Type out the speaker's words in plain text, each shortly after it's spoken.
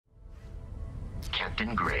dressed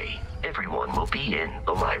in gray. Everyone will be in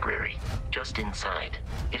the library, just inside.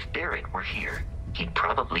 If Barrett were here, he'd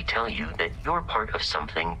probably tell you that you're part of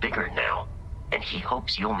something bigger now, and he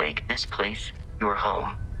hopes you'll make this place your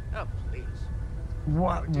home. Oh, please.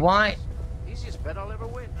 Why? Easiest bet I'll ever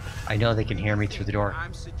win. I know they can hear me through the door.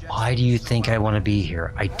 Why do you think I want to be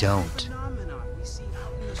here? I don't. We see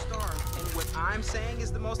out in the stars, and what I'm saying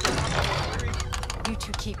is the most improbable theory. You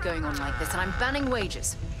two keep going on like this, and I'm banning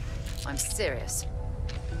wages. I'm serious.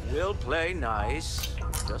 We'll play nice.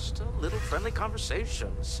 Just a little friendly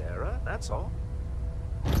conversation, Sarah. That's all.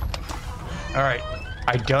 All right.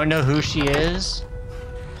 I don't know who she is.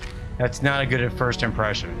 That's not a good first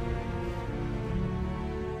impression.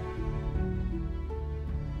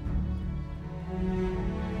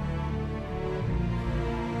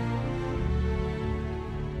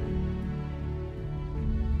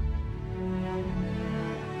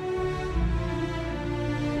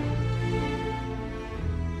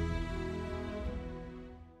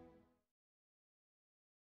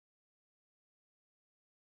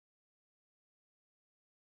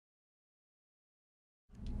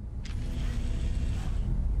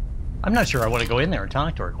 I'm not sure I want to go in there and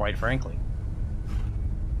talk to her, quite frankly.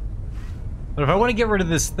 But if I want to get rid of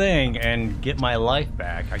this thing and get my life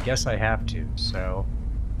back, I guess I have to, so...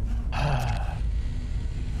 I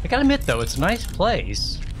gotta admit, though, it's a nice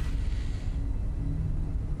place.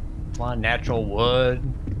 A lot of natural wood,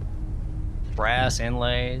 brass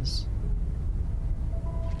inlays.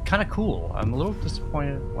 Kind of cool. I'm a little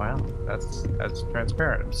disappointed. Wow, that's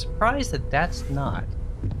transparent. I'm surprised that that's not.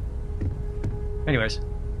 Anyways.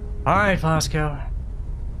 Alright, Fosco.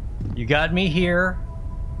 You got me here.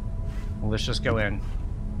 Well, let's just go in.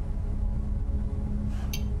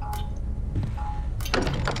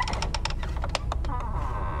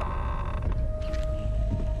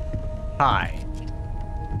 Hi.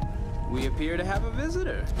 We appear to have a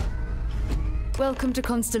visitor. Welcome to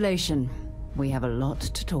Constellation. We have a lot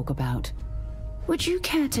to talk about. Would you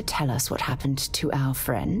care to tell us what happened to our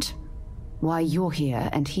friend? Why you're here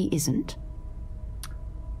and he isn't?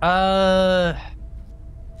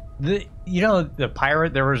 The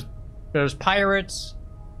pirate, there's pirates.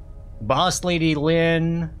 Boss Lady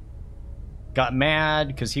Lynn got mad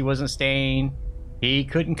because he wasn't staying. He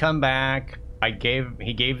couldn't come back.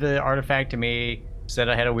 He gave the artifact to me, said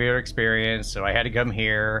I had a weird experience, so I had to come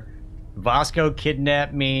here. Vasco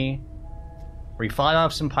kidnapped me. We fought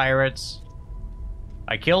off some pirates.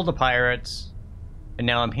 I killed the pirates, and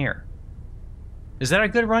now I'm here. Is that a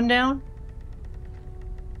good rundown?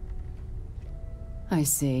 I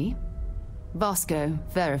see. Vasco,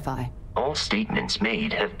 verify. All statements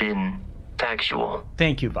made have been factual.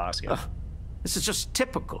 Thank you, Vasco. This is just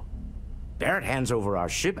typical. Barrett hands over our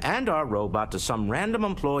ship and our robot to some random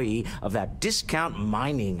employee of that discount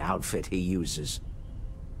mining outfit he uses.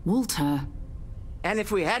 Walter. And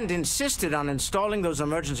if we hadn't insisted on installing those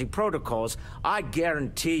emergency protocols, I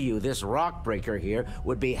guarantee you this rock breaker here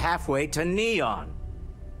would be halfway to Neon.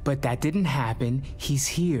 But that didn't happen. He's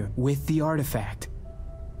here with the artifact.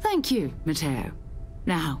 Thank you, Matteo.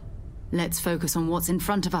 Now, let's focus on what's in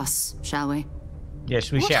front of us, shall we?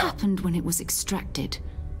 Yes, we What shall. happened when it was extracted?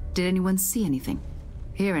 Did anyone see anything?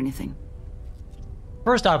 Hear anything?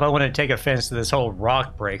 First off, I want to take offense to this whole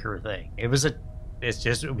rock breaker thing. It was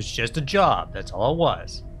just a job. That's all it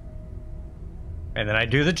was. And then I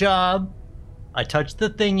do the job. I touch the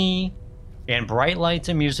thingy, and bright lights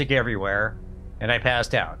and music everywhere, and I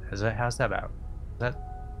passed out. How's that about? Is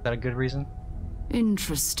that a good reason?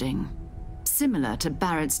 Interesting. Similar to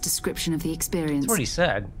Barrett's description of the experience. That's what he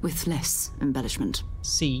said. With less embellishment.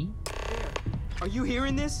 See? Are you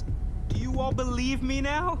hearing this? Do you all believe me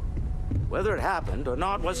now? Whether it happened or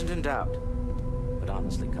not wasn't in doubt. But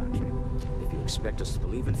honestly, Country, if you expect us to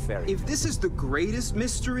believe in fairy If this is the greatest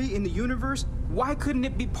mystery in the universe, why couldn't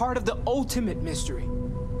it be part of the ultimate mystery?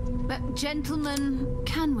 But gentlemen,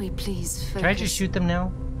 can we please focus? Can I just shoot them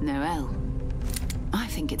now? Noel, I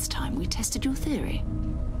think it's time we tested your theory.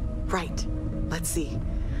 Right. Let's see.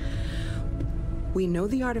 We know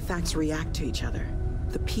the artifacts react to each other.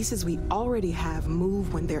 The pieces we already have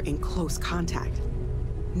move when they're in close contact.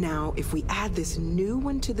 Now, if we add this new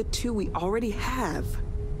one to the two we already have...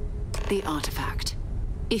 The artifact.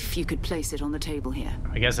 If you could place it on the table here.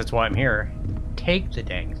 I guess that's why I'm here. Take the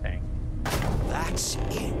dang thing. That's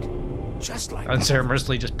it. Just like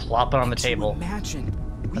Unceremoniously just plop it on the table. Imagine.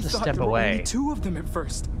 We Have to thought step there were away. only two of them at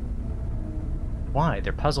first. Why?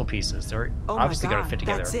 They're puzzle pieces. They're Oh obviously my God, gotta fit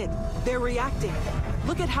together. that's it. They're reacting.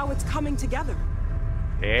 Look at how it's coming together.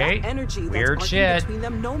 Hey, That energy that's weird arcing shit. between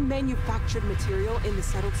them, no manufactured material in the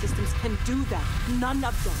settled systems can do that. None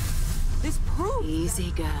of them. This proves...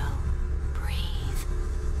 Easy, girl. Breathe.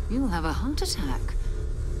 You'll have a heart attack.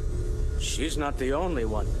 She's not the only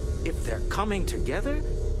one. If they're coming together,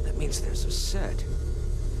 that means there's a set.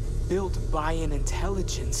 Built by an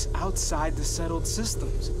intelligence outside the settled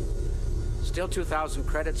systems. Still 2,000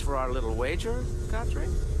 credits for our little wager,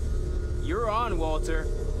 Katrin? You're on, Walter.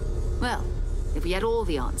 Well, if we had all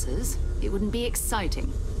the answers, it wouldn't be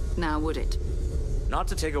exciting. Now, would it? Not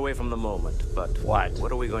to take away from the moment, but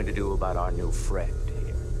what are we going to do about our new friend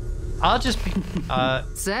here? I'll just be,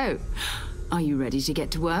 So, are you ready to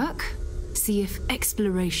get to work? See if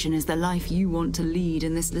exploration is the life you want to lead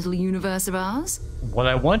in this little universe of ours? what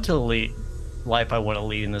I want to lead, life I want to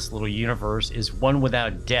lead in this little universe is one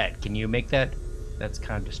without debt. Can you make that? That's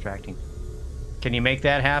kind of distracting. Can you make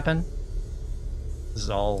that happen? This is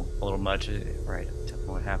all a little much. Right, tell me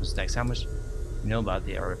what happens next. How much you know about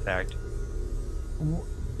the artifact?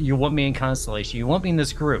 You want me in Constellation. You want me in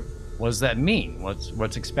this group. What does that mean?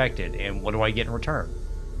 What's expected? And what do I get in return?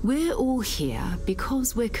 We're all here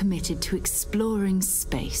because we're committed to exploring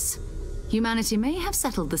space. Humanity may have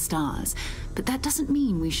settled the stars, but that doesn't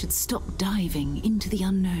mean we should stop diving into the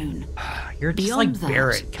unknown. You're just Beyond like that,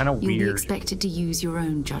 Barrett, kind of you'll be weird. expected to use your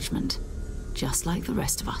own judgment, just like the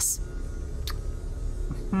rest of us.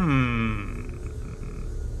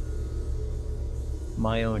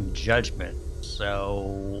 My own judgment.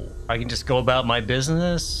 So I can just go about my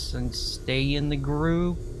business and stay in the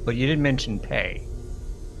group, but you didn't mention pay.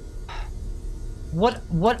 What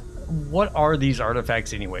are these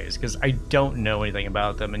artifacts anyways? Because I don't know anything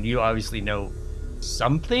about them, and you obviously know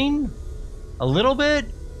something? A little bit?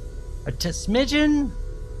 A smidgen?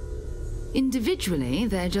 Individually,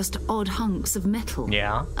 they're just odd hunks of metal.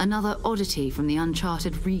 Yeah. Another oddity from the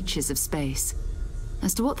uncharted reaches of space.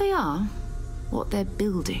 As to what they are, what they're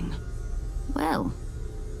building, well,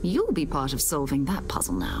 you'll be part of solving that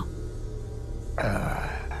puzzle now.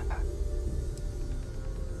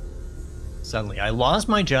 Suddenly, I lost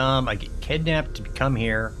my job. I get kidnapped to come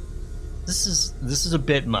here. This is a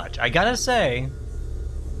bit much. I gotta say,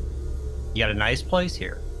 you got a nice place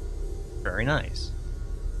here, very nice.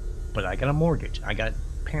 But I got a mortgage. I got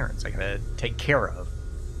parents. I gotta take care of.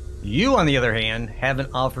 You, on the other hand, haven't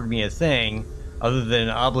offered me a thing other than an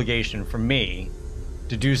obligation from me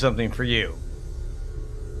to do something for you.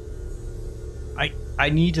 I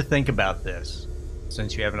need to think about this,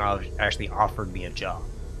 since you haven't actually offered me a job.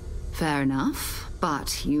 Fair enough,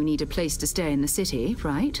 but you need a place to stay in the city,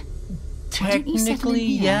 right? Why don't you settle in Technically,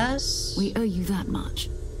 here? yes. We owe you that much.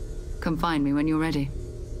 Come find me when you're ready.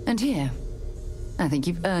 And here, I think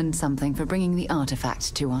you've earned something for bringing the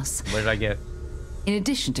artifact to us. What did I get? In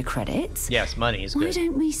addition to credits, Yes, money is why good.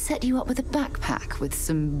 don't we set you up with a backpack with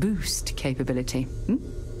some boost capability?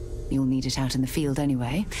 You'll need it out in the field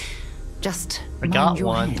anyway. Just I mind got your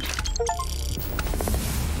one. head.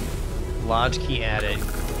 Lodge key added.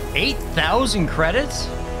 8,000 credits?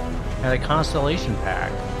 And a constellation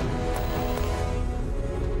pack.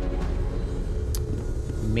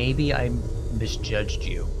 Maybe I misjudged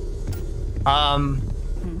you.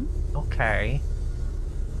 Okay.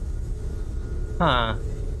 Huh.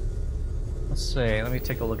 Let's see. Let me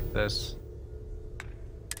take a look at this.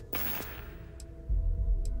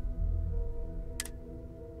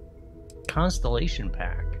 Constellation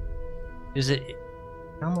pack. Is it...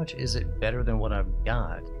 How much is it better than what I've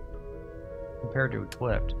got? Compared to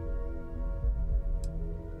equipped.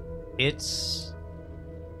 It's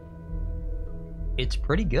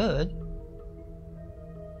pretty good.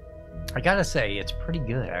 I gotta say, it's pretty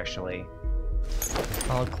good, actually.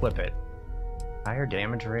 I'll equip it. Higher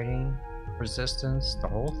damage rating, resistance, the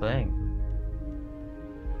whole thing.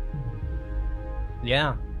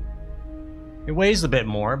 Yeah. It weighs a bit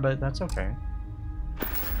more, but that's okay.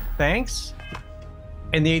 Thanks.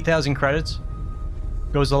 And the 8,000 credits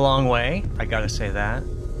goes a long way. I gotta say that.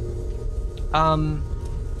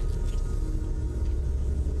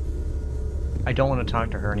 I don't want to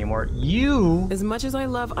talk to her anymore. You... As much as I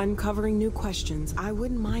love uncovering new questions, I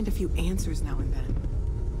wouldn't mind a few answers now and then.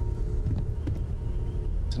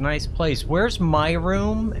 It's a nice place. Where's my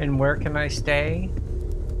room and where can I stay?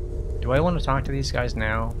 Do I want to talk to these guys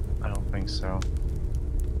now? I don't think so.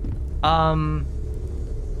 I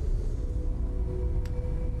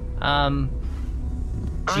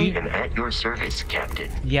am at your service,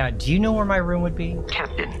 Captain. Yeah, do you know where my room would be?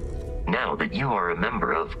 Captain, now that you are a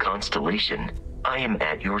member of Constellation, I am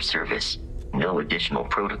at your service. No additional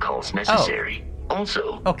protocols necessary.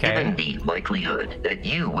 Also, given the likelihood that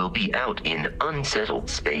you will be out in unsettled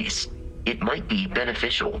space, it might be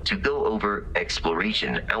beneficial to go over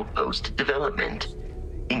exploration outpost development,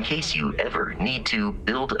 in case you ever need to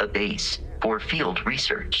build a base for field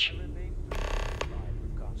research.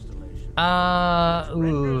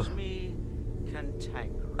 Ooh.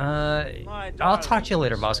 I'll talk to you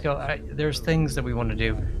later, Bosco. There's things that we want to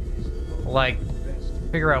do. Like,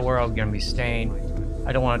 figure out where I'm gonna be staying.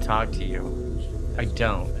 I don't want to talk to you. I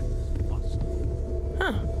don't.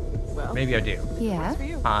 Huh. Well, maybe I do. Yeah?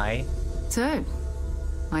 Hi. So,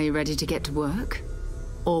 are you ready to get to work?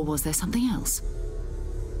 Or was there something else?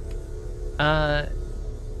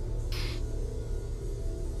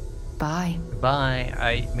 Bye.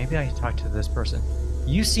 Bye. Maybe I can talk to this person.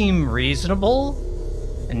 You seem reasonable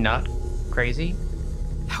and not crazy.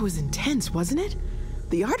 that was intense, wasn't it?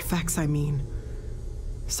 The artifacts, I mean.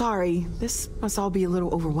 Sorry, this must all be a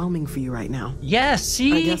little overwhelming for you right now. Yes,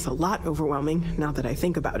 see? I guess a lot overwhelming, now that I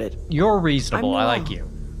think about it. You're reasonable. I like you.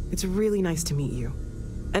 It's really nice to meet you.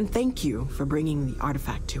 And thank you for bringing the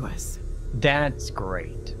artifact to us. That's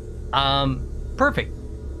great. Perfect.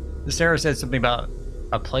 Sarah said something about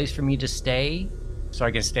a place for me to stay, so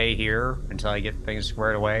I can stay here until I get things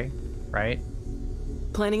squared away, right?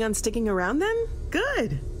 Planning on sticking around then?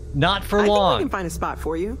 Good. Not for I long. think we can find a spot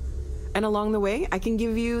for you. And along the way, I can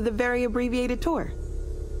give you the very abbreviated tour.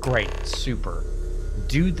 Great. Super.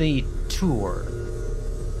 Do the tour.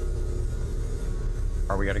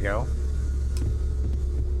 Are we gonna go?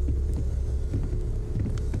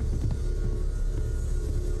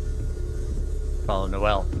 Follow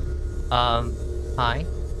Noelle. Hi.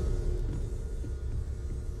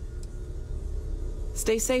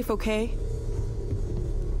 Stay safe, okay?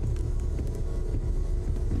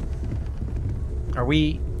 Are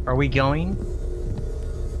we going?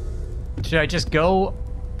 Should I just go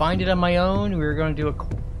find it on my own? We were going to do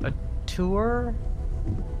a tour?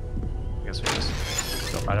 I guess we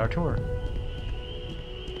just go find our tour.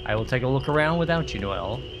 I will take a look around without you,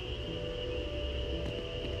 Noelle.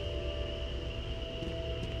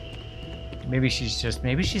 Maybe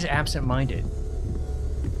she's absent-minded.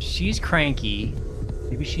 She's cranky.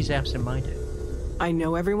 Maybe she's absent-minded. I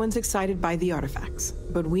know everyone's excited by the artifacts,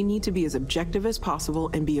 but we need to be as objective as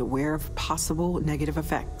possible and be aware of possible negative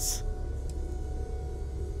effects.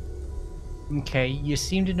 Okay, you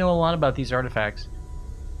seem to know a lot about these artifacts.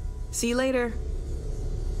 See you later.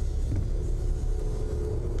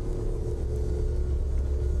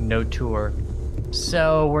 No tour.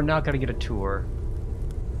 So, we're not gonna get a tour.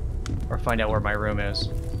 Or find out where my room is.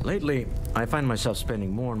 Lately, I find myself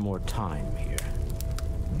spending more and more time here.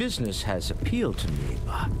 Business has appealed to me,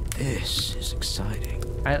 but this is exciting.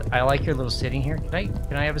 I like your little sitting here.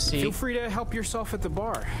 Can I have a seat? Feel free to help yourself at the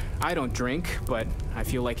bar. I don't drink, but I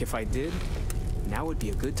feel like if I did, now would be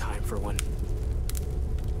a good time for one.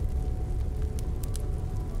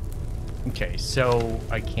 Okay, so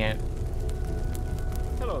I can't.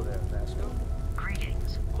 Hello there, Vasco.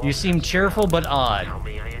 Greetings. You seem cheerful but How odd.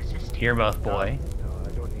 may I assist you? Earmuff boy. No,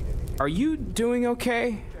 I don't need anything. Are you doing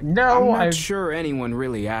okay? No, I'm not sure anyone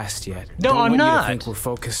really asked yet. No, Don't I'm want you not. to think we're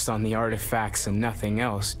focused on the artifacts and nothing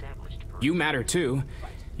else. You matter too.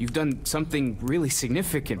 You've done something really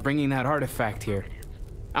significant bringing that artifact here.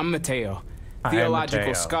 I'm Mateo, I am theological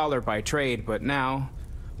Mateo. scholar by trade, but now,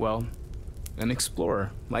 well, an explorer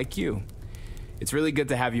like you. It's really good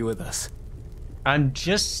to have you with us. I'm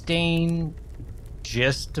just staying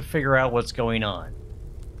just to figure out what's going on.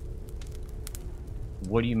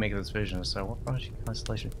 What do you make of this vision? So, what project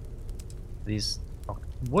constellation? These.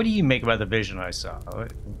 What do you make about the vision I saw?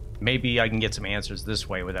 Maybe I can get some answers this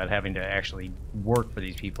way without having to actually work for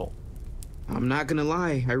these people. I'm not gonna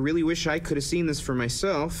lie, I really wish I could have seen this for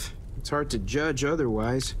myself. It's hard to judge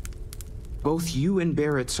otherwise. Both you and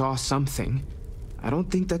Barrett saw something. I don't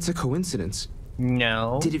think that's a coincidence.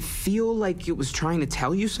 No. Did it feel like it was trying to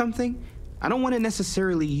tell you something? I don't want to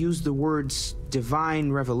necessarily use the words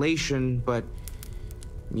divine revelation, but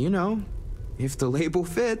you know, if the label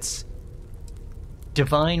fits.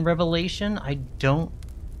 Divine revelation? I don't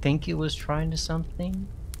think it was trying to something.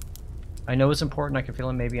 I know it's important. I can feel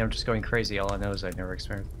it. Maybe I'm just going crazy. All I know is I've never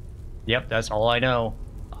experienced. Yep, that's all I know.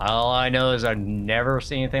 All I know is I've never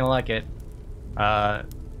seen anything like it. I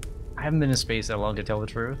haven't been in space that long to tell the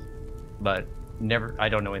truth, but never. I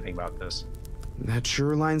don't know anything about this. That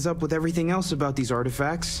sure lines up with everything else about these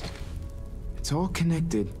artifacts. It's all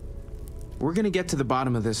connected. We're gonna get to the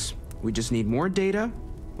bottom of this. We just need more data,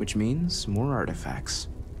 which means more artifacts.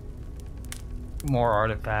 More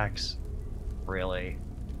artifacts, really.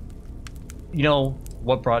 You know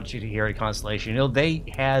what brought you to here at Constellation? You know they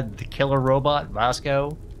had the killer robot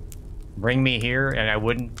Vasco bring me here, and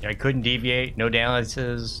I couldn't deviate. No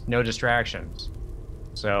damages, no distractions.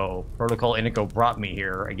 So Protocol Indigo brought me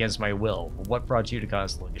here against my will. What brought you to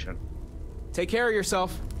Constellation? Take care of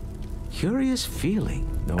yourself. curious feeling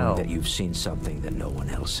knowing Oh. that you've seen something that no one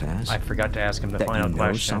else has. I forgot to ask him the that final you know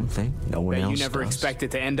question. something no one Bet else you never does.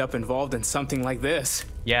 expected to end up involved in something like this.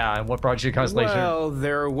 Yeah, and what brought you to Constellation? Well,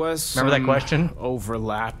 there was Remember that some question?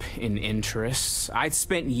 overlap in interests. I'd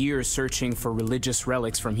spent years searching for religious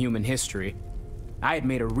relics from human history. I had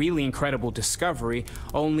made a really incredible discovery,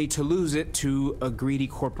 only to lose it to a greedy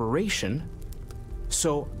corporation.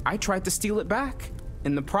 So I tried to steal it back.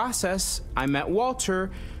 In the process, I met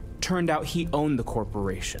Walter. Turned out he owned the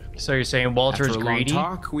corporation. So you're saying Walter's After a long greedy?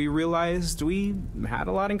 talk, we realized we had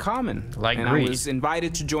a lot in common. Like and greed. I was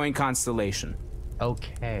invited to join Constellation.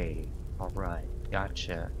 Okay. All right.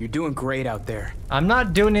 Gotcha. You're doing great out there. I'm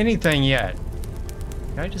not doing anything yet.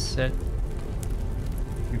 Can I just sit?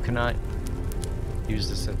 You cannot use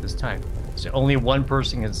this at this time. So only one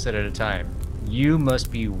person can sit at a time. You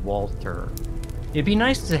must be Walter. It'd be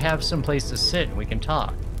nice to have some place to sit and we can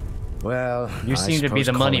talk. Well, You I seem to be suppose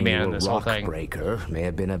the money calling man you in a this whole rock thing. breaker may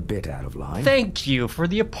have been a bit out of line. Thank you for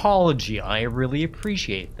the apology. I really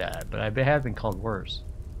appreciate that, but I have been called worse.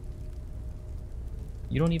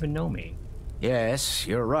 You don't even know me. Yes,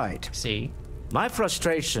 you're right. See? My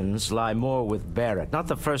frustrations lie more with Barrett. Not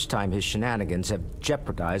the first time his shenanigans have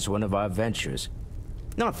jeopardized one of our ventures.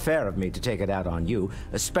 Not fair of me to take it out on you,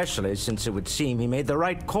 especially since it would seem he made the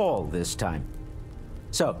right call this time.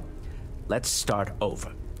 So, let's start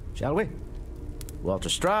over, shall we? Walter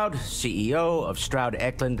Stroud, CEO of Stroud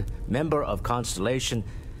Eklund, member of Constellation,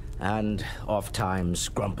 and oft-times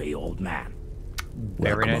grumpy old man.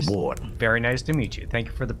 Very Welcome nice. aboard. Very nice to meet you. Thank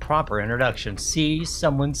you for the proper introduction. See,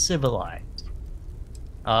 someone civilized.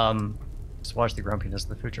 Just watch the grumpiness of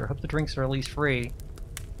the future. Hope the drinks are at least free.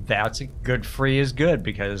 That's a good. Free is good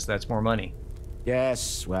because that's more money.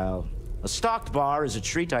 Yes, well, a stocked bar is a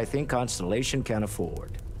treat I think Constellation can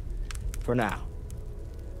afford. For now.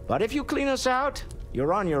 But if you clean us out,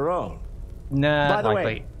 you're on your own. Nah, By the likely.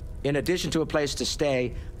 way, in addition to a place to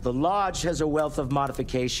stay, the Lodge has a wealth of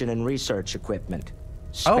modification and research equipment.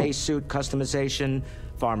 Oh. Spacesuit customization,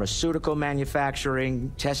 pharmaceutical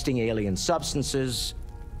manufacturing, testing alien substances,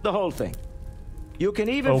 the whole thing. You can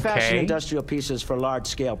even fashion Okay. industrial pieces for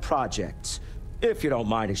large-scale projects, if you don't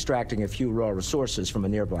mind extracting a few raw resources from a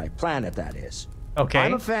nearby planet, that is. Okay.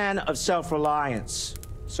 I'm a fan of self-reliance,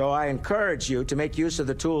 so I encourage you to make use of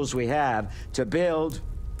the tools we have to build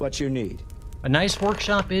what you need. A nice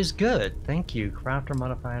workshop is good. Thank you. Craft or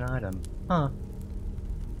modify an item. Huh.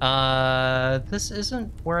 This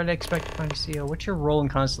isn't where I'd expect to find a CEO. What's your role in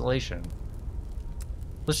Constellation?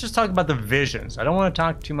 Let's just talk about the visions. I don't want to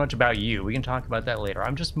talk too much about you. We can talk about that later.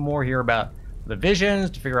 I'm just more here about the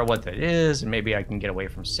visions, to figure out what that is, and maybe I can get away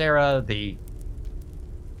from Sarah, the,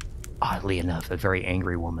 oddly enough, a very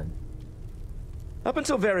angry woman. Up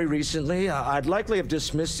until very recently, I'd likely have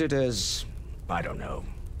dismissed it as, I don't know,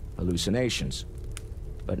 hallucinations.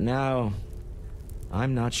 But now,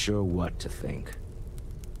 I'm not sure what to think.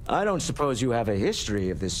 I don't suppose you have a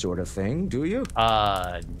history of this sort of thing, do you?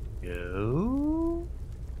 No?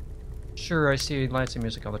 Sure, I see lights and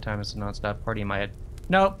music all the time. It's a non-stop party in my head.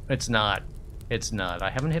 Nope, it's not. It's not. I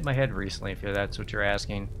haven't hit my head recently, if that's what you're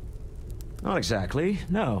asking. Not exactly,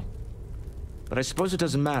 no. But I suppose it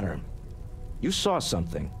doesn't matter. You saw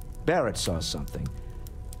something. Barrett saw something.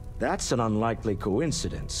 That's an unlikely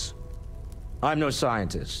coincidence. I'm no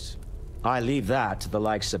scientist. I leave that to the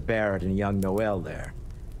likes of Barrett and young Noel there.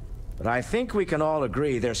 But I think we can all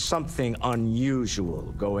agree there's something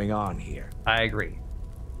unusual going on here. I agree.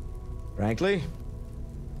 Frankly,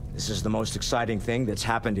 this is the most exciting thing that's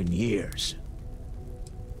happened in years.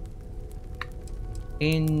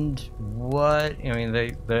 And what, I mean,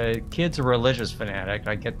 the kid's a religious fanatic,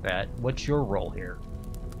 I get that. What's your role here?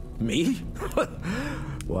 Me?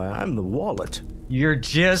 Why, I'm the wallet. You're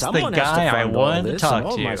just Someone the has guy I fund all wanted to this, talk and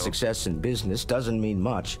all to. my success in business doesn't mean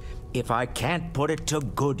much if I can't put it to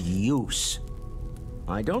good use.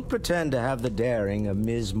 I don't pretend to have the daring of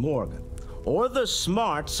Ms. Morgan or the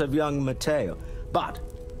smarts of young Mateo, but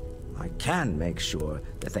I can make sure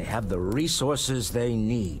that they have the resources they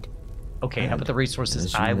need. Okay, how about the resources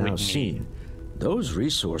As you I now would need? seen, those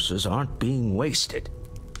resources aren't being wasted.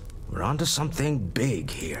 We're onto something big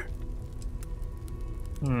here.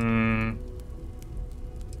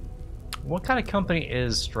 What kind of company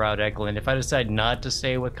is Stroud Eklund? If I decide not to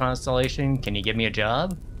stay with Constellation, can you give me a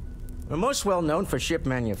job? We're most well known for ship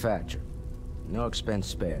manufacture. No expense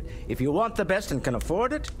spared. If you want the best and can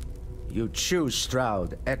afford it, you choose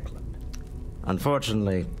Stroud Eklund.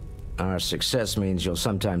 Unfortunately, our success means you'll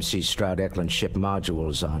sometimes see Stroud Eklund ship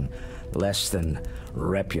modules on less than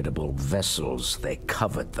reputable vessels. They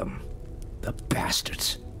covet them. The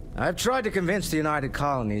bastards. I've tried to convince the United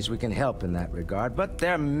Colonies we can help in that regard, but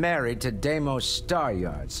they're married to Deimos Star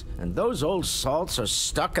Yards, and those old salts are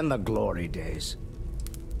stuck in the glory days.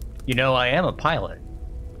 You know, I am a pilot.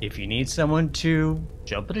 If you need someone to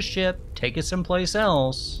jump in a ship, take it someplace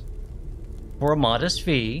else for a modest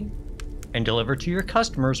fee, and deliver to your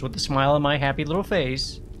customers with a smile on my happy little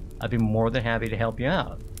face, I'd be more than happy to help you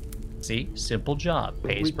out. See? Simple job.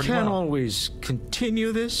 Pays We pretty can well. always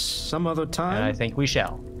continue this some other time. And I think we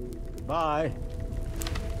shall. Bye.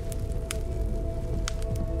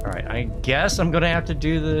 Alright, I guess I'm gonna have to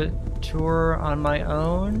do the tour on my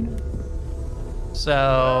own.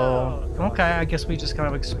 So, okay, I guess we just kind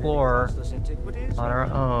of explore on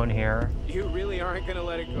our own here. You really aren't gonna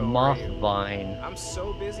let it go, Moth are you? vine. I'm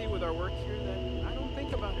so busy with our work here that I don't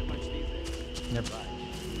think about it much these days. Yep.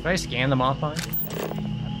 Did I scan the moth vine?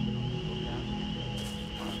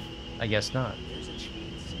 I guess not. There's a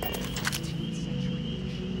chance. 16th century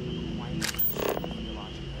Hawaiian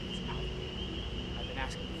theologian that is out there. I've been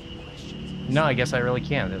asking a few questions. No, I guess I really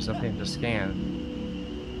can't. There's nothing to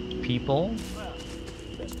scan. People. Well,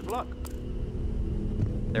 best of luck.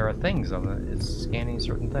 There are things on the. It's scanning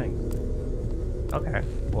certain things. Okay.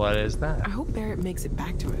 What is I that? hope Barrett makes it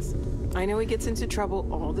back to us. I know he gets into trouble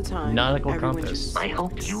all the time. Nautical Everyone compass. just I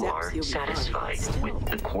hope you accepts are he'll be fine. satisfied Still. with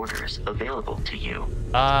the quarters available to you.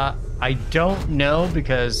 I don't know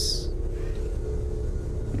because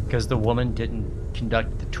the woman didn't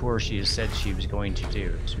conduct the tour she has said she was going to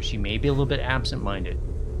do. So she may be a little bit absent-minded.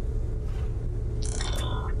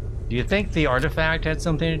 Do you think the artifact had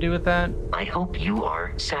something to do with that? I hope you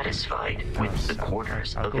are satisfied with the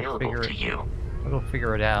quarters I'll go available figure to it- you. I'll go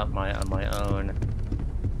figure it out on my own.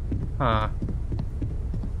 Huh.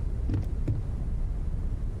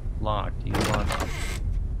 Locked. You locked.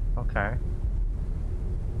 Okay.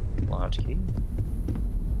 Locked key.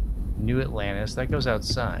 New Atlantis. That goes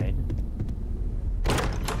outside.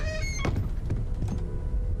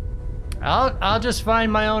 I'll just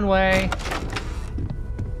find my own way.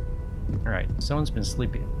 Alright, someone's been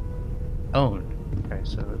sleeping. Owned. Okay,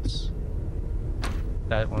 so it's...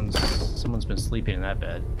 That one's... Someone's been sleeping in that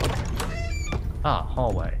bed. Ah,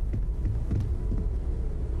 hallway.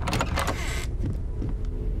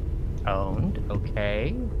 Owned.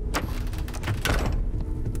 Okay.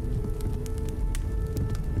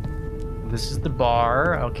 This is the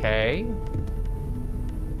bar. Okay.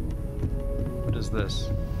 What is this?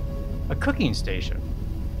 A cooking station.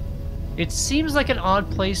 It seems like an odd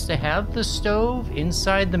place to have the stove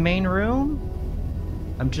inside the main room.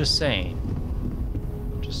 I'm just saying.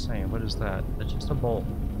 What is that? It's just a bowl.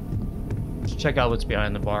 Let's check out what's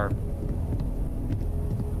behind the bar.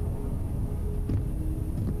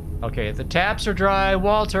 Okay, the taps are dry,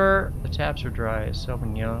 Walter. The taps are dry.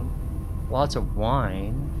 Sauvignon. Lots of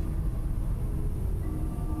wine.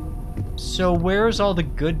 So where's all the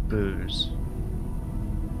good booze?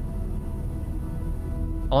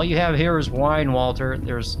 All you have here is wine, Walter.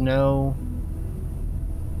 There's no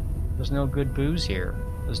good booze here.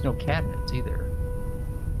 There's no cabinets either.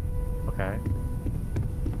 Okay.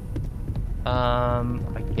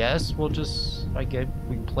 I guess we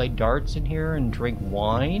can play darts in here and drink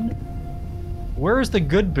wine. Where's the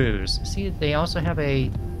good booze? See, they also have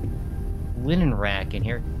a linen rack in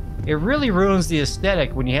here. It really ruins the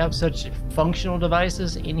aesthetic when you have such functional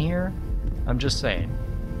devices in here. I'm just saying.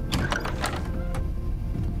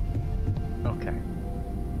 Okay.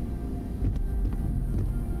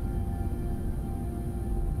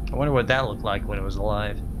 I wonder what that looked like when it was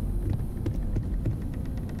alive.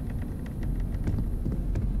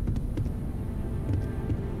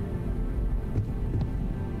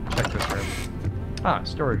 Check this room. Ah,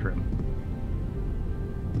 storage room.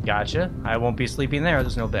 Gotcha. I won't be sleeping there.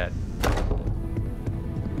 There's no bed.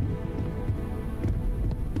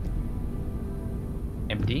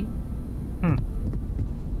 Empty?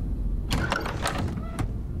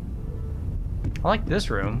 I like this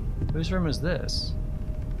room. Whose room is this?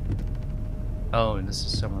 Oh, and this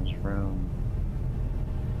is someone's room.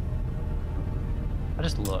 I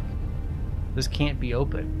just look. This can't be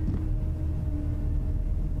open.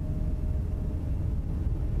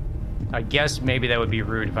 I guess maybe that would be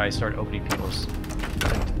rude if I start opening people's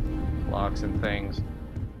locks and things.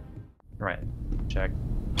 Right. Check.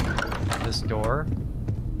 This door.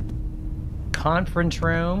 Conference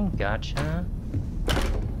room. Gotcha.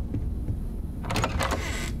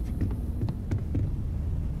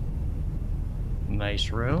 Nice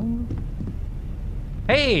room.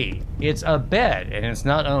 Hey! It's a bed, and it's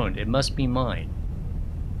not owned. It must be mine.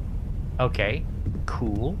 Okay.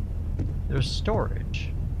 Cool. There's storage.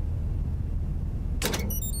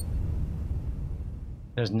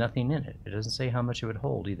 There's nothing in it. It doesn't say how much it would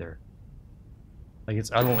hold either. Like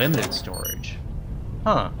it's unlimited storage.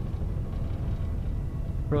 Huh.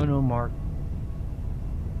 Chronomark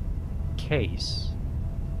case.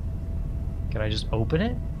 Can I just open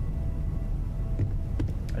it?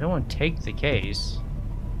 I don't want to take the case.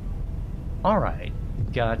 Alright.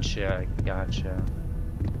 Gotcha. Gotcha.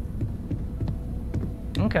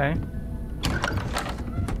 Okay.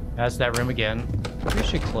 That's that room again. We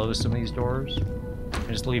should close some of these doors.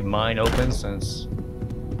 Just leave mine open since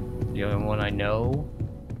the only one I know.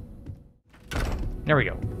 There we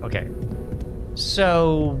go. Okay.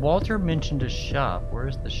 So, Walter mentioned a shop.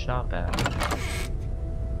 Where's the shop at?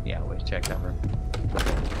 Yeah, wait, check that room.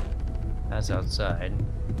 That's outside.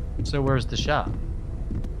 So where's the shop?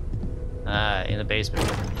 In the basement.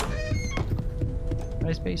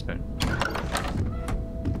 Nice basement.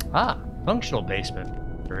 Ah, functional basement.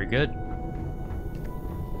 Very good.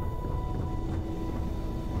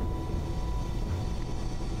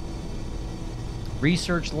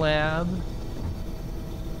 Research lab.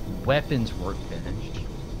 Weapons workbench.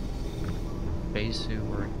 Spacesuit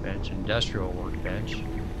workbench. Industrial workbench.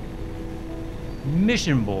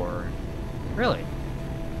 Mission board. Really?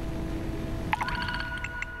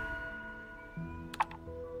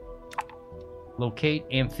 Locate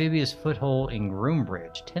amphibious foothold in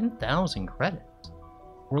Groombridge. 10,000 credits.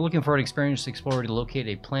 We're looking for an experienced explorer to locate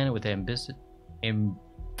a planet with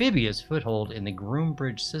amphibious foothold in the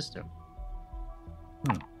Groombridge system.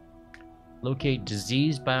 Locate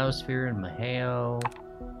diseased biosphere in Maheo.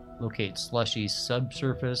 Locate slushy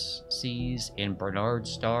subsurface seas in Bernard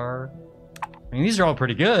Star. I mean, these are all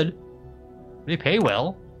pretty good. They pay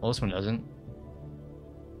well. Well, this one doesn't.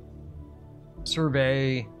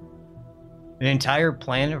 Survey an entire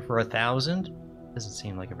planet for 1,000? Doesn't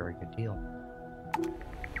seem like a very good deal.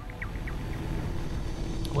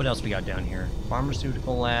 What else we got down here?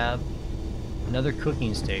 Pharmaceutical lab. Another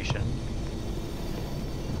cooking station.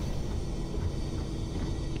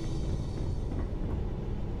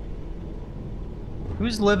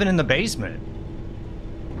 Who's living in the basement?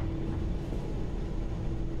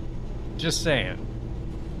 Just saying.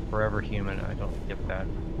 Forever human, I don't get that.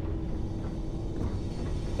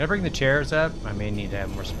 Can I bring the chairs up? I may need to have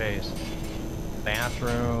more space.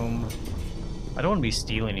 Bathroom. I don't want to be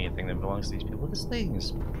stealing anything that belongs to these people. This thing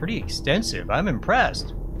is pretty extensive. I'm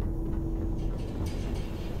impressed.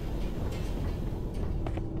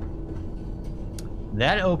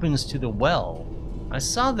 That opens to the well. I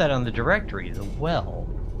saw that on the directory, the well.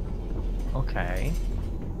 Okay.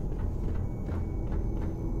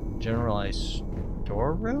 Generalized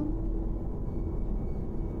storeroom?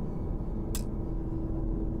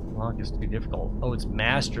 Lock is too difficult. Oh, it's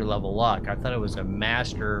master level lock. I thought it was a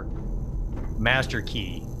master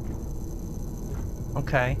key.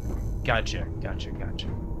 Okay. Gotcha.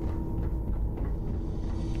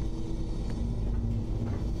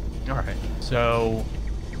 Alright, so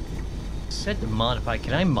set to modify.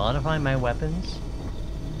 Can I modify my weapons?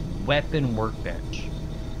 Weapon workbench.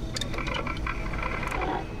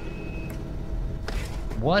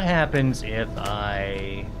 What happens if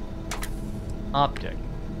I optic?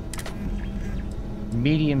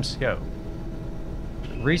 Medium scope.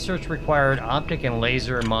 Research required optic and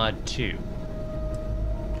laser mod 2.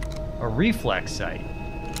 A reflex sight.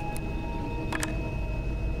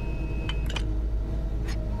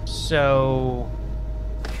 So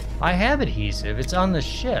I have adhesive. It's on the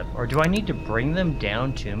ship. Or do I need to bring them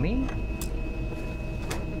down to me?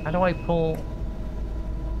 How do I pull?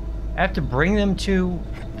 I have to bring them to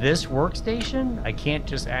this workstation? I can't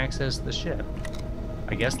just access the ship.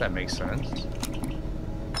 I guess that makes sense.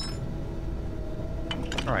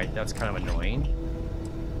 Alright, that's kind of annoying.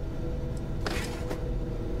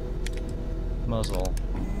 Muzzle.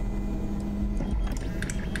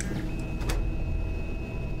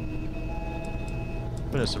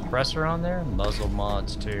 Put a suppressor on there. Muzzle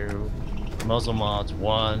mods 2. Muzzle mods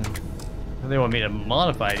 1. They want me to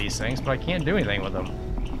modify these things, but I can't do anything with them.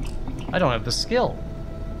 I don't have the skill.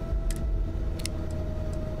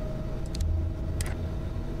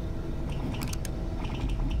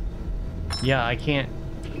 Yeah, I can't.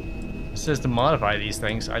 It says to modify these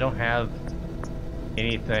things. I don't have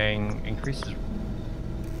anything. Increases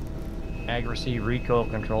accuracy, recoil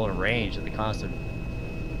control, and range at the cost of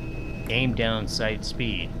aim down sight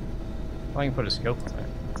speed. Oh, I can put a scope on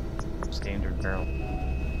it. Standard barrel.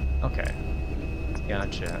 Okay.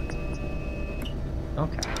 Gotcha.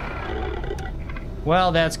 Okay.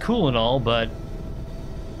 Well, that's cool and all, but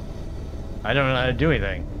I don't know how to do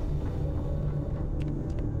anything.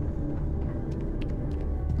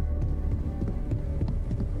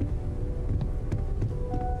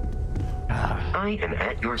 I am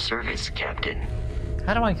at your service, Captain.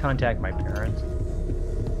 How do I contact my parents?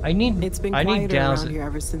 I need. It's been I need quieter Dow's. around here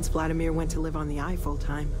ever since Vladimir went to live on the eye full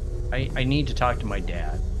time. I need to talk to my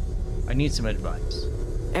dad. I need some advice.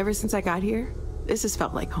 Ever since I got here, this has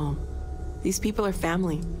felt like home. These people are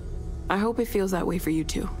family. I hope it feels that way for you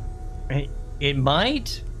too. It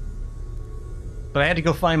might, but I had to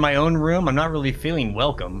go find my own room. I'm not really feeling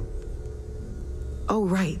welcome. Oh,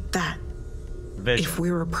 right, that. Vision. If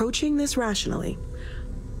we're approaching this rationally,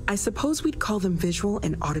 I suppose we'd call them visual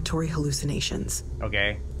and auditory hallucinations.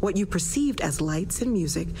 Okay. What you perceived as lights and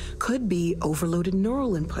music could be overloaded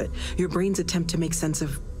neural input, your brain's attempt to make sense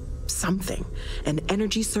of something. An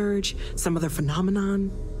energy surge, some other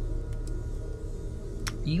phenomenon.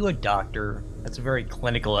 You a doctor? That's a very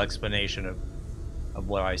clinical explanation of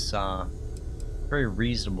what I saw. Very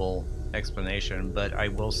reasonable explanation, but I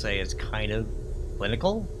will say it's kind of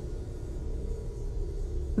clinical.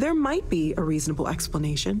 There might be a reasonable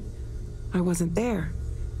explanation. I wasn't there.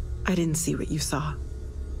 I didn't see what you saw.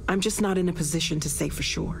 I'm just not in a position to say for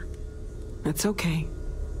sure. That's okay.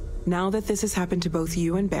 Now that this has happened to both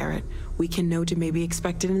you and Barrett, we can know to maybe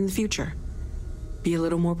expect it in the future. Be a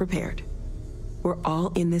little more prepared. We're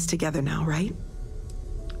all in this together now, right?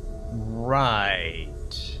 Right.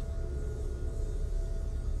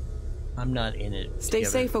 I'm not in it. Stay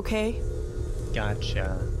together. safe, okay?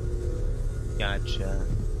 Gotcha. Gotcha.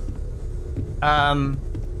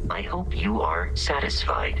 I hope you are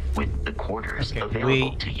satisfied with the quarters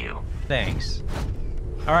available to you. Thanks.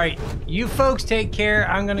 Alright, you folks take care.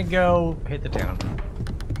 I'm gonna go hit the town.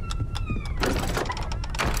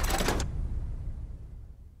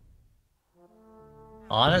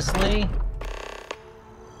 Honestly,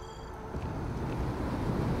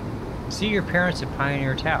 see your parents at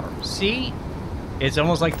Pioneer Tower. See? It's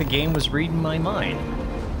almost like the game was reading my mind.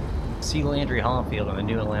 See Landry Hallfield on the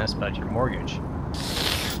new Atlantis about your mortgage.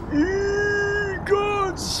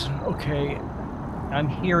 Gods! Okay, I'm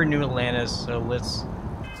here in New Atlantis, so let's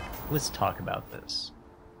talk about this.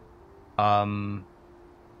 Law.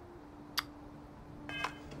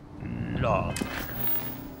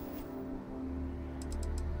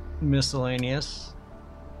 Miscellaneous.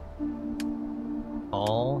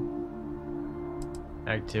 All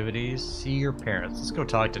activities. See your parents. Let's go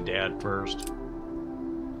talk to Dad first.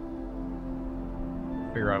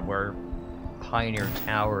 Figure out where Pioneer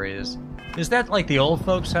Tower is. Is that like the old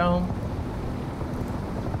folks' home?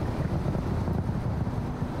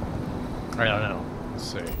 I don't know. Let's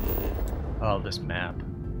see. Oh, this map.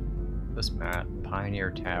 This map.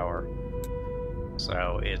 Pioneer Tower.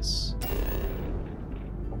 So it's...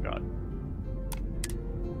 Oh god.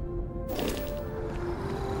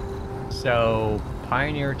 So,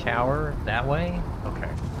 Pioneer Tower, that way? Okay.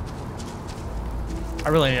 I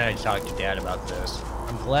really need to talk to Dad about this.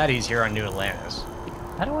 I'm glad he's here on New Atlantis.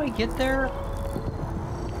 How do I get there?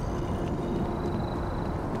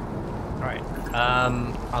 Alright.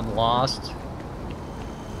 I'm lost.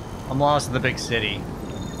 I'm lost in the big city.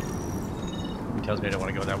 He tells me I don't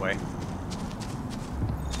want to go that way.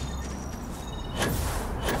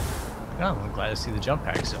 Oh, I'm glad to see the jump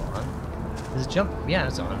pack still on. Is it jump? Yeah,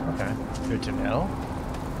 it's on. Okay. Good to know.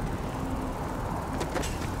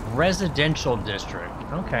 Residential district.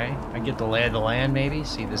 Okay. I get the lay of the land, maybe.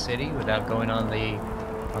 See the city without going on the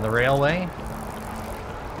railway.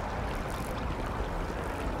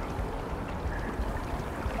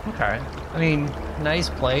 Okay. I mean, nice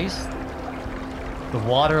place. The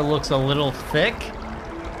water looks a little thick,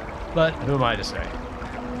 but who am I to say?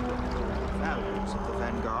 Values of the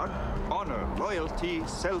Vanguard: honor, loyalty,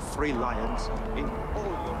 self-reliance in all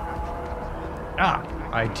your actions. Ah,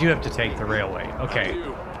 I do have to take the railway. Okay.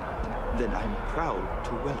 Then I'm proud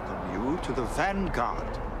to welcome you to the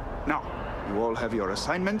Vanguard. Now, you all have your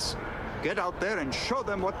assignments. Get out there and show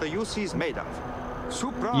them what the UC's made of.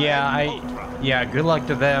 Supra and Ultra. Yeah, good luck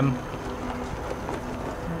to them.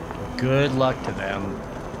 Good luck to them.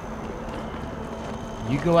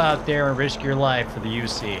 You go out there and risk your life for the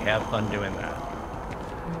UC. Have fun doing that.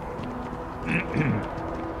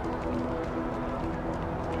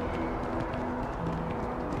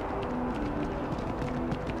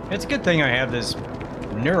 It's a good thing I have this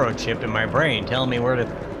neurochip in my brain telling me where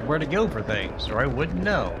to go for things, or I wouldn't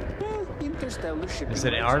know. Is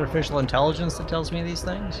it artificial intelligence that tells me these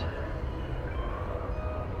things?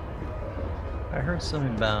 I heard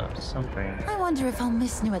something about something. I wonder if I'll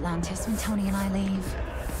miss New Atlantis when Tony and I leave.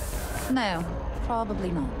 No,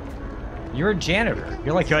 probably not. You're a janitor.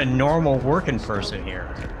 You're like a normal working person here.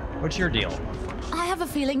 What's your deal? I have a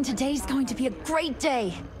feeling today's going to be a great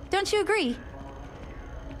day. Don't you agree?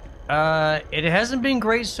 It hasn't been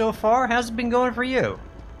great so far. How's it been going for you?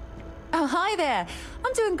 Oh, hi there.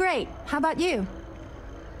 I'm doing great. How about you?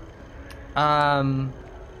 I'm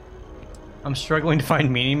struggling to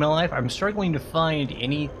find meaning in my life. I'm struggling to find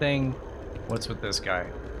anything. What's with this guy?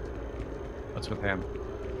 What's with him?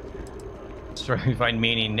 Struggling to find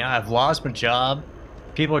meaning. Now I've lost my job.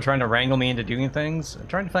 People are trying to wrangle me into doing things. I'm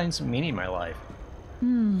trying to find some meaning in my life.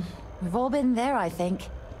 We've all been there, I think.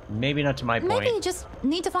 Maybe not to my point. Maybe you just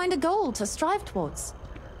need to find a goal to strive towards.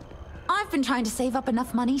 I've been trying to save up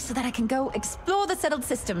enough money so that I can go explore the settled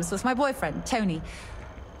systems with my boyfriend, Tony.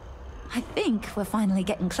 I think we're finally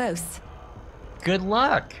getting close. Good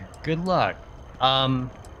luck. Good luck.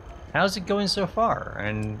 How's it going so far?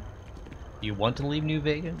 And you want to leave New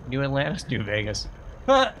Atlantis? New Vegas.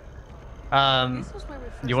 You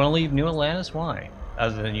want to leave New Atlantis? Why?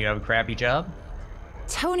 Other than you have a crappy job?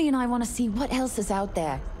 Tony and I want to see what else is out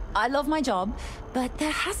there. I love my job, but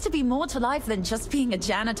there has to be more to life than just being a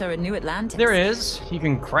janitor in New Atlantis. There is. You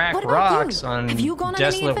can crack What about rocks you? on Have you gone on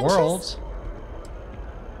any desolate adventures? worlds.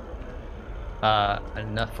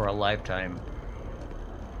 Enough for a lifetime.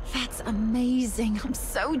 That's amazing. I'm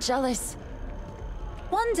so jealous.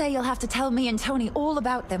 One day you'll have to tell me and Tony all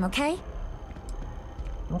about them, okay?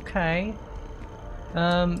 Okay.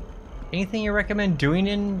 Anything you recommend doing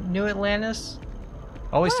in New Atlantis?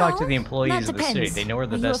 Always talk to the employees of the city. They know where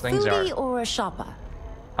the best things are. Are you a foodie or a shopper?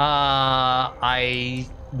 I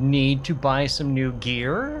need to buy some new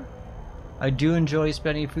gear. I do enjoy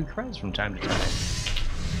spending food credits from time to time.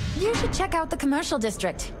 You should check out the commercial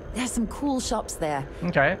district. There's some cool shops there.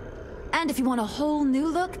 Okay. And if you want a whole new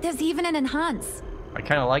look, there's even an enhance. I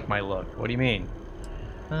kind of like my look. What do you mean?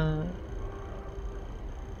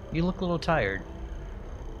 You look a little tired.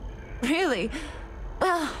 Really?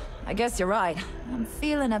 Well, I guess you're right. I'm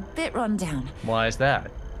feeling a bit run down. Why is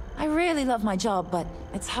that? I really love my job, but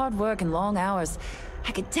it's hard work and long hours.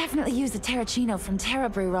 I could definitely use a Terracino from Terra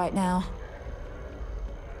Brew right now.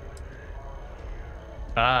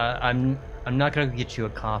 I'm not gonna get you a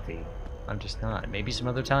coffee. I'm just not. Maybe some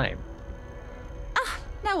other time.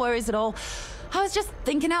 No worries at all. I was just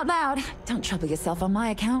thinking out loud. Don't trouble yourself on my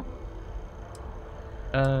account.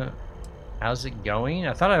 How's it going?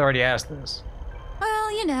 I thought I already asked this.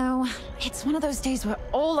 Well, you know, it's one of those days where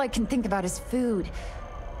all I can think about is food.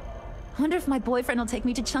 Wonder if my boyfriend will take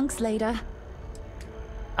me to Chunks later.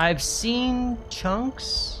 I've seen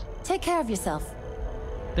Chunks. Take care of yourself.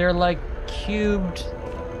 They're like cubed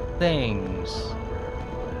things.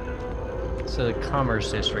 So the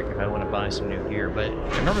Commerce District, if I want to buy some new gear. But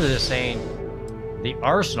I remember this saying the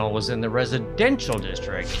Arsenal was in the Residential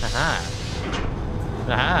District. Haha.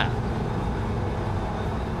 Haha.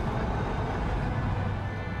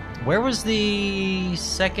 Where was the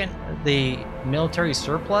military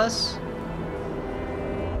surplus?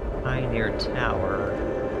 Pioneer Tower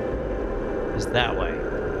is that way.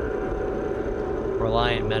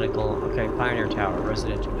 Reliant Medical. Okay, Pioneer Tower,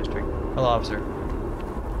 Residential District. Hello, officer.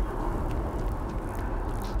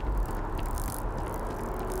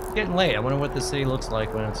 It's getting late. I wonder what the city looks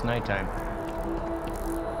like when it's nighttime.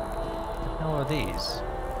 What the hell are these?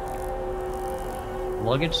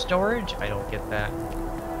 Luggage storage? I don't get that.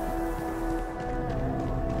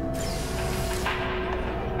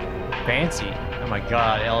 Fancy. Oh my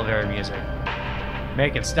god, elevator music.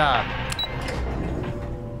 Make it stop.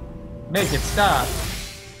 Make it stop.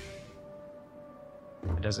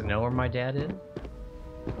 It doesn't know where my dad is?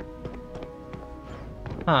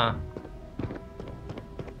 Huh.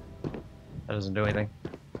 That doesn't do anything.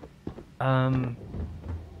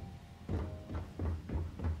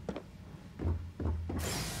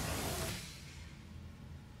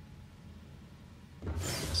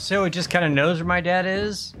 So it just kind of knows where my dad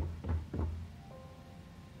is?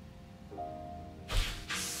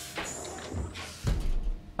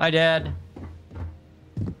 Hi, Dad.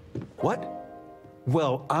 What?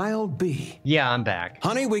 Well, I'll be. Yeah, I'm back.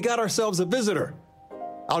 Honey, we got ourselves a visitor.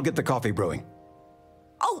 I'll get the coffee brewing.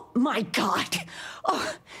 Oh, my God.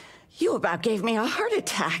 Oh, you about gave me a heart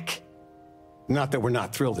attack. Not that we're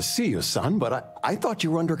not thrilled to see you, son, but I thought you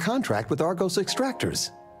were under contract with Argos Extractors.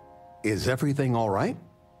 Is everything all right?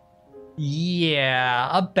 Yeah,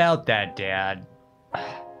 about that, Dad.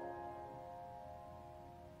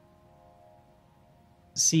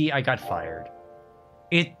 See, I got fired.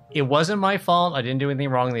 It wasn't my fault. I didn't do anything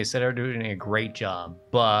wrong. They said I was doing a great job,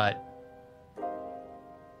 but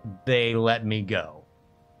they let me go.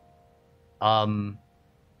 Don't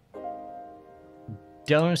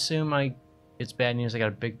assume it's bad news. I got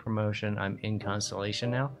a big promotion. I'm in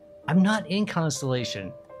Constellation now. I'm not in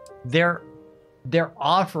Constellation. They're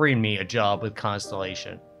offering me a job with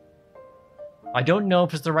Constellation. I don't know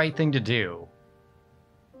if it's the right thing to do.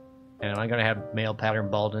 And am I gonna have male pattern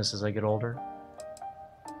baldness as I get older?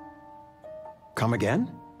 Come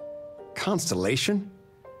again? Constellation?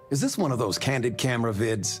 Is this one of those candid camera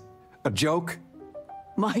vids? A joke?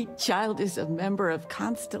 My child is a member of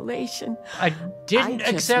Constellation. I didn't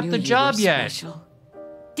accept the job yet. Special.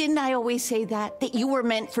 Didn't I always say that? That you were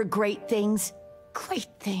meant for great things? Great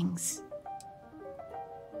things.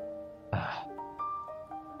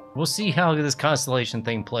 We'll see how this Constellation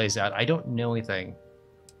thing plays out. I don't know anything.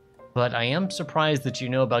 But I am surprised that you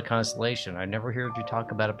know about Constellation. I never heard you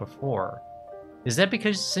talk about it before. Is that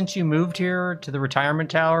because since you moved here to the retirement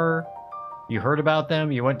tower, you heard about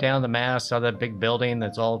them? You went down the mast, saw that big building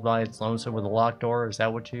that's all by its lonesome with a locked door? Is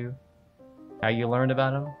that how you learned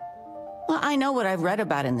about them? Well, I know what I've read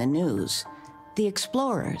about in the news. The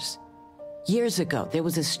explorers. Years ago, there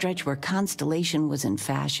was a stretch where Constellation was in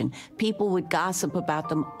fashion. People would gossip about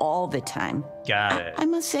them all the time. Got it. I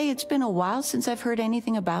must say, it's been a while since I've heard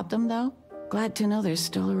anything about them, though. Glad to know they're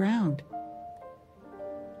still around.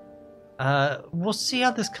 We'll see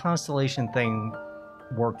how this Constellation thing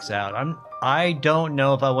works out. I don't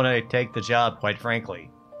know if I want to take the job, quite frankly.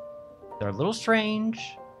 They're a little strange.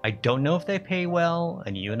 I don't know if they pay well,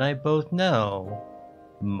 and you and I both know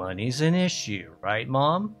money's an issue, right,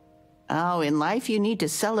 Mom? Oh, in life you need to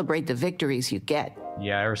celebrate the victories you get.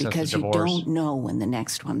 Yeah, ever since the because you divorce. don't know when the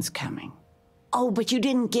next one's coming. Oh, but you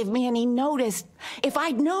didn't give me any notice. If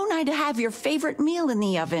I'd known, I'd have your favorite meal in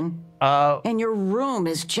the oven. And your room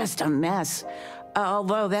is just a mess.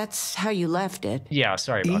 Although that's how you left it. Yeah,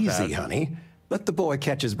 sorry about that. Easy, honey. Let the boy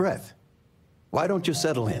catch his breath. Why don't you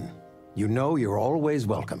settle in? You know you're always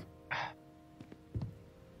welcome.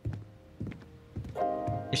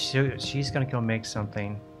 She's gonna go make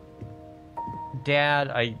something. Dad,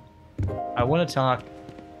 I want to talk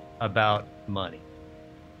about money.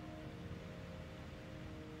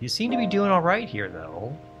 You seem to be doing all right here,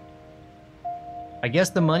 though. I guess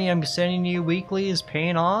the money I'm sending you weekly is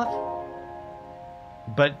paying off?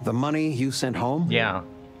 But... The money you sent home? Yeah.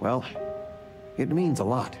 Well, it means a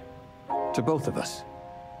lot. To both of us.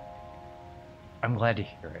 I'm glad to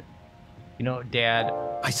hear it. You know, Dad...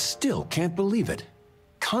 I still can't believe it.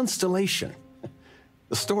 Constellation.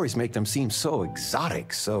 The stories make them seem so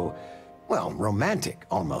exotic, so, well, romantic,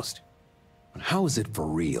 almost. How is it for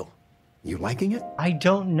real? You liking it? I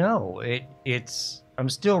don't know. It's... I'm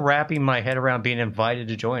still wrapping my head around being invited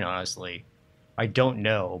to join, honestly. I don't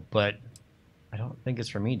know, but... I don't think it's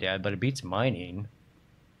for me, Dad, but it beats mining.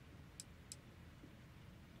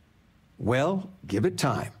 Well, give it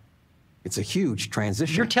time. It's a huge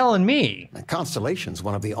transition. You're telling me. Constellation's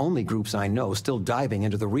one of the only groups I know still diving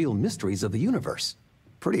into the real mysteries of the universe.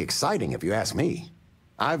 Pretty exciting, if you ask me.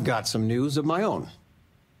 I've got some news of my own.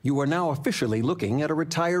 You are now officially looking at a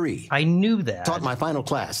retiree. I knew that. Taught my final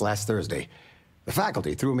class last Thursday. The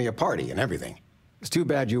faculty threw me a party and everything. It's too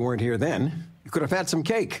bad you weren't here then. You could have had some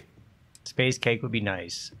cake. Space cake would be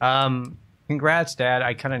nice. Congrats, Dad.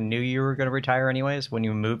 I kind of knew you were going to retire anyways when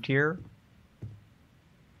you moved here.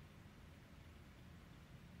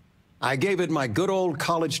 I gave it my good old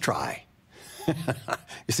college try. You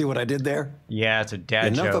see what I did there? Yeah, it's a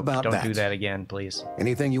dad Enough joke. about Don't that. do that again, please.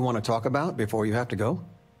 Anything you want to talk about before you have to go?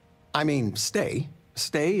 I mean, stay.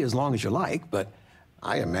 Stay as long as you like, but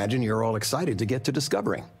I imagine you're all excited to get to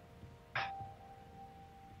discovering.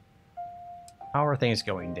 How are things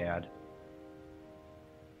going, Dad?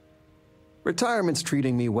 Retirement's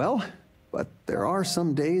treating me well, but there are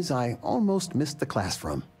some days I almost missed the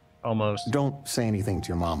classroom. Almost. Don't say anything to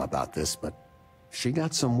your mom about this, but she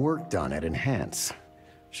got some work done at Enhance.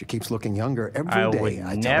 She keeps looking younger every day.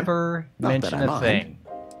 I would never mention a thing.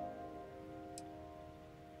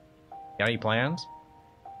 Got any plans?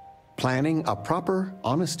 Planning a proper,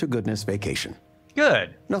 honest-to-goodness vacation.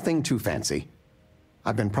 Good. Nothing too fancy.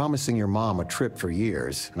 I've been promising your mom a trip for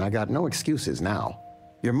years, and I got no excuses now.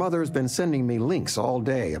 Your mother's been sending me links all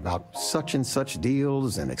day about such and such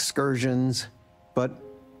deals and excursions, but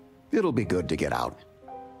it'll be good to get out.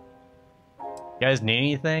 You guys need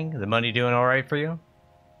anything? Is the money doing all right for you?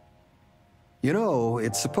 You know,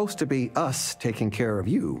 it's supposed to be us taking care of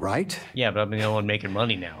you, right? Yeah, but I'm the only one making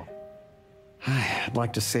money now. I'd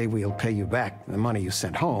like to say we'll pay you back the money you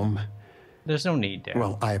sent home. There's no need, Dad.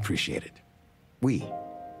 Well, I appreciate it. We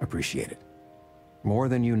appreciate it. More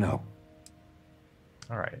than you know.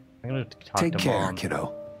 All right. I'm going to talk Take to care, Mom.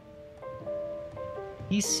 kiddo.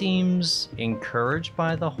 He seems encouraged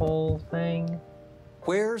by the whole thing.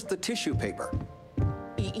 Where's the tissue paper?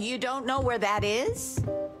 You don't know where that is?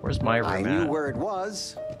 Where's my room I knew at? where it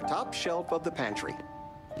was. Top shelf of the pantry.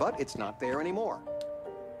 But it's not there anymore.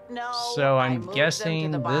 No. So I I'm moved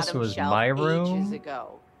guessing them to the this bottom was shelf my ages room?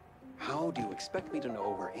 ago. How do you expect me to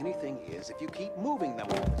know where anything is if you keep moving them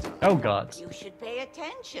all the time? Oh, God. You should pay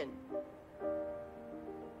attention.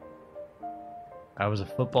 I was a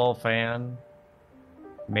football fan.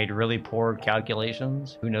 Made really poor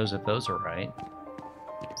calculations. Who knows if those are right?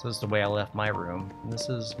 So this is the way I left my room. And this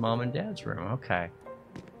is Mom and Dad's room. Okay.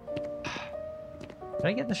 Can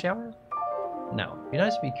I get in the shower? No. It'd be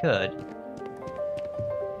nice if you could.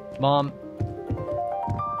 Mom.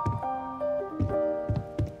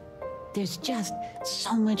 There's just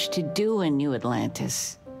so much to do in New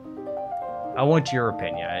Atlantis. I want your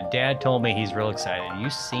opinion. Dad told me he's real excited. You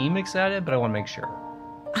seem excited, but I want to make sure.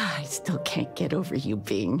 I still can't get over you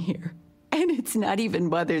being here. And it's not even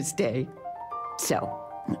Mother's Day. So,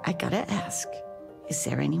 I gotta ask, is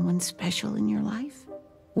there anyone special in your life?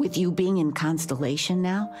 With you being in Constellation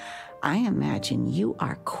now, I imagine you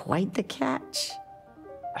are quite the catch.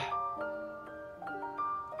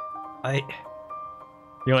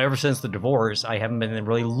 Ever since the divorce, I haven't been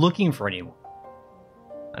really looking for anyone.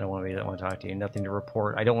 I don't want to talk to you. Nothing to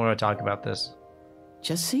report. I don't want to talk about this.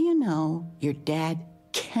 Just so you know, your dad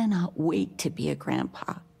cannot wait to be a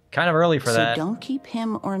grandpa. Kind of early for that. So don't keep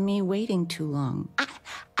him or me waiting too long.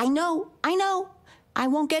 I know. I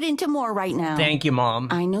won't get into more right now. Thank you, Mom.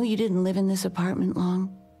 I know you didn't live in this apartment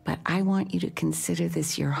long, but I want you to consider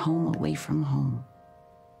this your home away from home.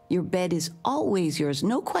 Your bed is always yours,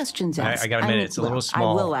 no questions asked. I gotta admit, it's a little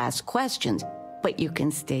small. I will ask questions, but you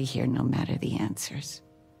can stay here no matter the answers.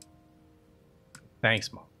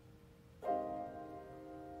 Thanks, Mom.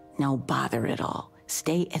 No bother at all.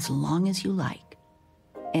 Stay as long as you like.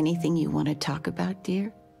 Anything you want to talk about,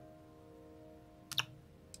 dear?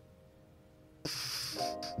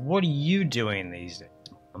 What are you doing these days,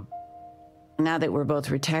 Mom? Now that we're both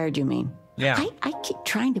retired, you mean? Yeah. I keep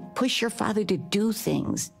trying to push your father to do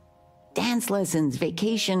things. Dance lessons,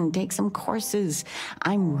 vacation, take some courses.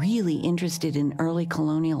 I'm really interested in early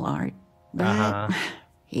colonial art. But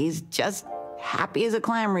he's just happy as a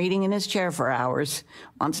clam reading in his chair for hours.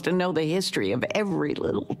 Wants to know the history of every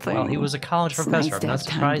little thing. Well, he was a college professor. Nice I'm not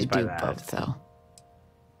surprised by do that. both, though.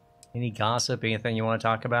 Any gossip? Anything you want to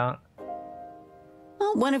talk about?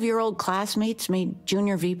 Well, one of your old classmates made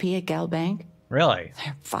junior VP at Gal Bank. Really?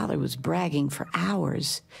 Their father was bragging for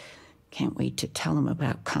hours. Can't wait to tell him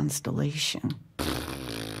about Constellation.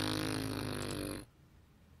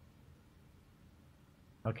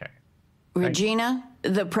 Okay. Regina,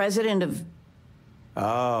 the president of...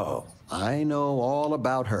 Oh, I know all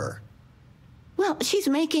about her. Well, she's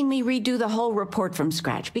making me redo the whole report from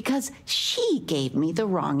scratch because she gave me the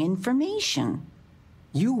wrong information.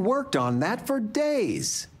 You worked on that for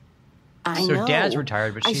days. I know. So Dad's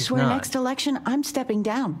retired, but she's I swear not. next election, I'm stepping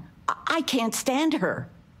down. I can't stand her.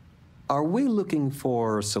 Are we looking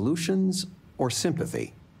for solutions or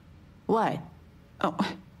sympathy? What? Oh,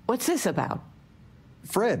 what's this about?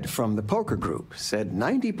 Fred from the poker group said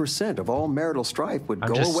 90% of all marital strife would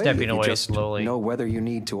go just away stepping if you away just slowly. know whether you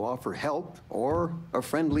need to offer help or a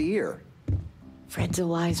friendly ear. Fred's a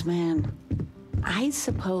wise man. I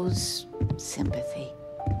suppose sympathy.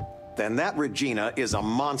 Then that Regina is a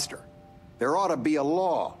monster. There ought to be a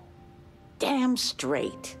law. Damn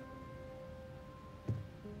straight.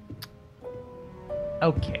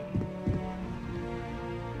 Okay.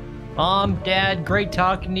 Dad, great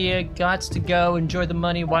talking to you. Gots to go. Enjoy the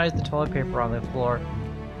money. Why is the toilet paper on the floor?